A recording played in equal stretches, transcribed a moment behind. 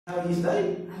How are you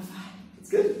today? I'm fine. It's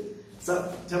good.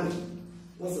 So, tell me,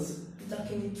 what's this?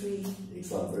 Documentary.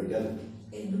 Excellent, very good.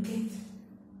 Educate.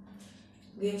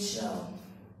 Game show.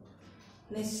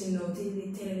 National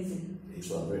TV television.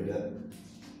 Excellent, very good.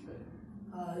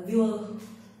 Viewer.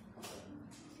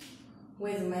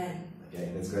 Weatherman. Okay,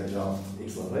 that's a great job.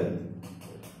 Excellent, mate.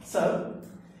 So,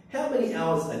 how many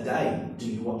hours a day do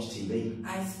you watch TV?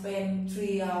 I spend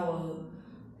 3 hours.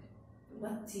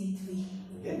 What TV?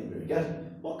 Okay, very good.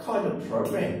 What kind of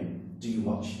program do you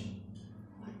watch?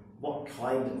 What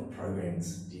kind of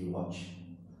programs do you watch?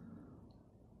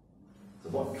 So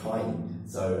what kind?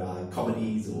 So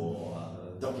comedies or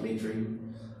documentary?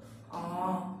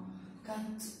 I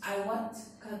watch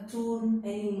cartoon,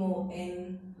 animal,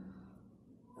 and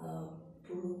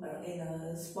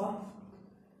sport.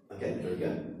 Okay, very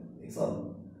good.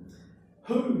 Excellent.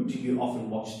 Who do you often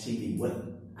watch TV with?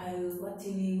 I watch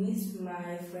TV with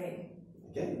my friend.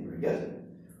 Okay, very good.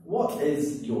 What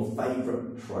is your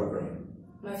favourite program?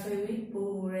 My favorite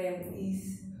program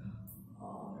is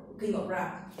King of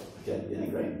Rap. Okay, yeah,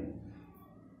 great.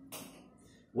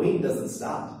 When does it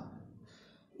start?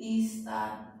 It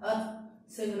starts at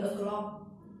 7 o'clock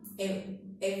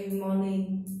every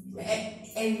morning.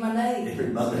 Every Monday. Every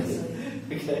Monday.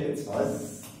 Okay, that's fine.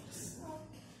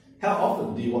 How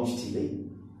often do you watch TV?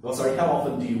 Oh, sorry, how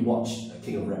often do you watch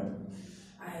King of Rap?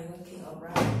 I watch King of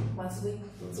Rap once a week.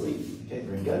 Once a week. Okay,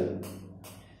 very good.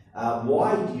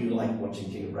 Why do you like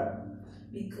watching King of Rap?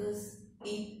 Because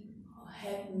it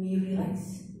helps me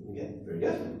relax. Okay, very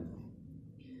good.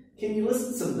 Can you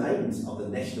list some names of the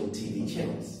national TV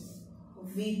channels?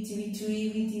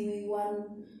 VTV3, VTV1,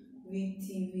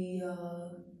 VTV2.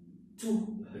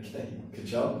 Okay, good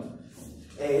job.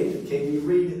 And can you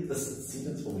read the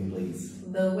sentence for me, please?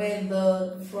 The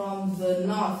weather from the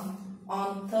north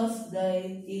on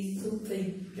Thursday is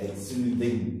soothing. Okay,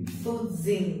 soothing.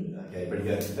 Soothing. Okay, pretty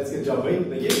good. That's a good job, Wayne.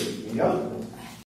 Thank you. Here you go.